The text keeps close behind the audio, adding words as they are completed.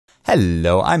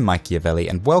Hello, I'm Machiavelli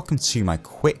and welcome to my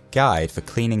quick guide for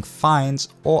cleaning finds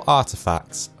or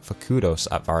artifacts for Kudos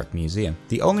at Varrock Museum.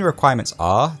 The only requirements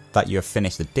are that you have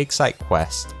finished the Digsite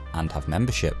quest and have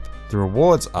membership. The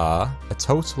rewards are a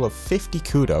total of 50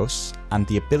 Kudos and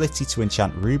the ability to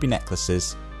enchant ruby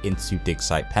necklaces into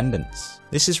Digsite Pendants.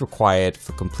 This is required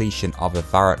for completion of a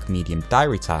Varrock Museum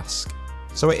diary task,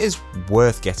 so it is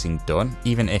worth getting done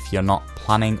even if you're not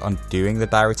planning on doing the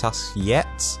diary task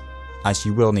yet, as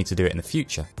you will need to do it in the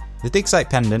future. The Digsite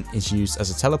Pendant is used as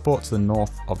a teleport to the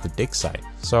north of the Digsite,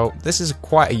 so this is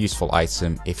quite a useful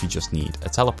item if you just need a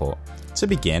teleport. To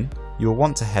begin, you will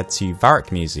want to head to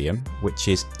Varrock Museum, which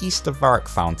is east of Varrock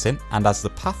Fountain, and as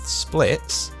the path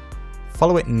splits,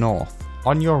 follow it north.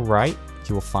 On your right,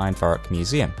 you will find Varrock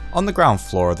Museum. On the ground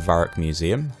floor of the Varrock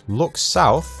Museum, look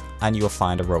south and you will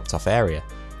find a roped off area.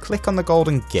 Click on the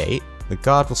golden gate, the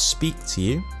guard will speak to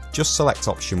you, just select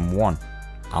option 1.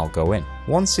 I'll go in.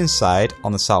 Once inside,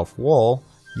 on the south wall,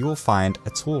 you will find a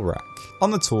tool rack.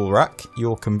 On the tool rack, you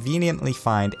will conveniently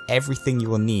find everything you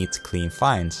will need to clean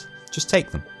finds. Just take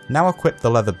them. Now equip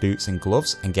the leather boots and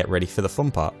gloves and get ready for the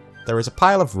fun part. There is a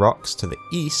pile of rocks to the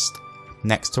east,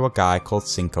 next to a guy called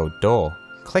Cinco Door.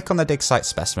 Click on the Digsite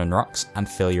specimen rocks and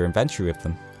fill your inventory with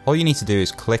them. All you need to do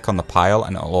is click on the pile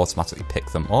and it will automatically pick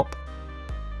them up.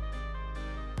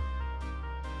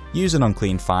 Use an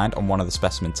unclean find on one of the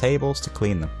specimen tables to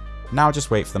clean them. Now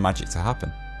just wait for the magic to happen.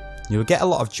 You will get a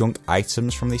lot of junk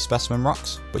items from these specimen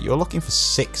rocks, but you're looking for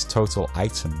 6 total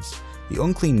items. The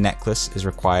unclean necklace is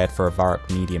required for a Varrock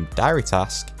Museum diary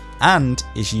task and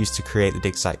is used to create the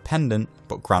Digsite Pendant,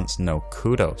 but grants no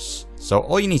Kudos. So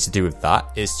all you need to do with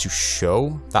that is to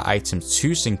show that item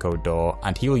to Cinco Door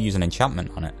and he will use an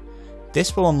enchantment on it.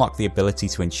 This will unlock the ability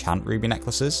to enchant ruby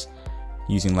necklaces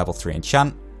using level 3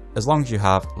 enchant, as long as you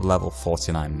have level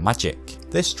 49 magic.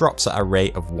 This drops at a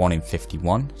rate of 1 in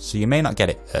 51, so you may not get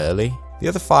it early. The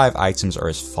other 5 items are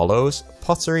as follows: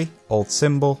 pottery, old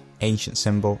symbol,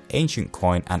 ancient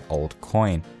coin and old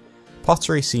coin.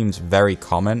 Pottery seems very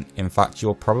common, in fact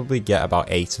you'll probably get about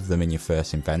 8 of them in your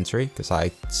first inventory, because I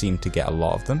seem to get a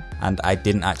lot of them, and I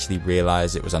didn't actually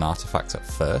realise it was an artifact at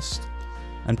first.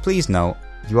 And please note,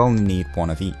 you only need 1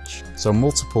 of each, so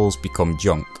multiples become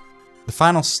junk. The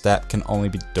final step can only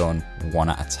be done 1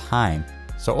 at a time,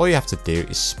 so all you have to do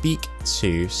is speak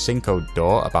to Cinco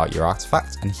Door about your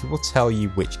artifact and he will tell you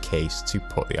which case to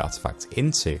put the artifact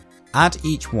into. Add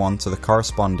each one to the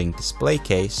corresponding display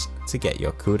case to get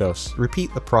your Kudos.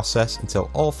 Repeat the process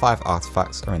until all 5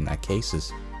 artifacts are in their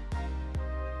cases.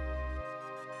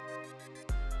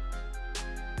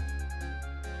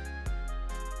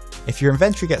 If your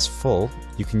inventory gets full,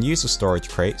 you can use the storage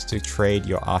crates to trade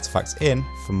your artifacts in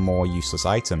for more useless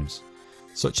items,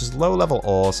 such as low level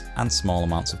ores and small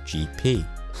amounts of GP.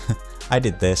 I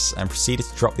did this and proceeded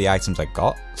to drop the items I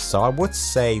got, so I would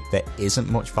say there isn't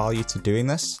much value to doing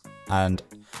this, and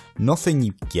nothing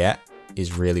you get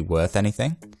is really worth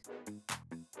anything.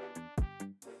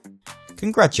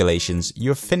 Congratulations,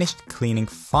 you have finished cleaning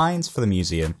finds for the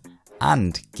museum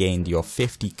and gained your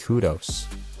 50 Kudos,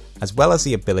 as well as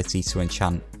the ability to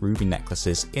enchant ruby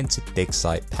necklaces into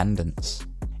Digsite Pendants.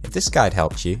 If this guide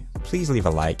helped you, please leave a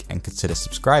like and consider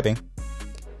subscribing.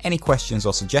 Any questions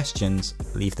or suggestions,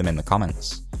 leave them in the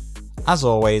comments. As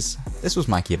always, this was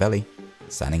Machiavelli,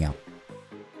 signing out.